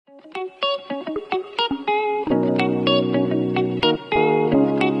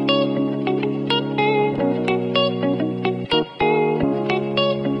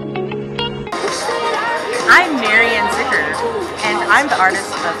I'm the artist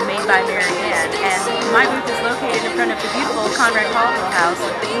of Made by Marianne, and my booth is located in front of the beautiful Conrad Caldwell House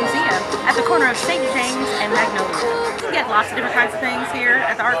at the museum at the corner of St. James and Magnolia. You can get lots of different kinds of things here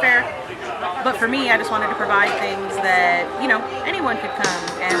at the art fair, but for me, I just wanted to provide things that, you know, anyone could come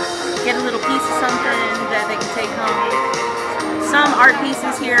and get a little piece of something that they can take home. Some art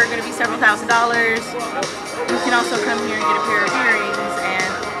pieces here are going to be several $1,000s. You can also come here and get a pair of earrings and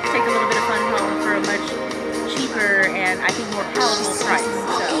take a little bit of fun home for a much cheaper and I think more palatable price.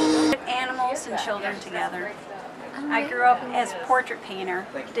 So. Animals and children together. I grew up as a portrait painter,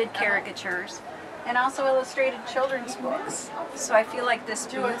 did caricatures, and also illustrated children's books. So I feel like this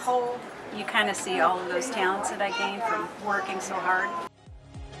booth, you kind of see all of those talents that I gained from working so hard.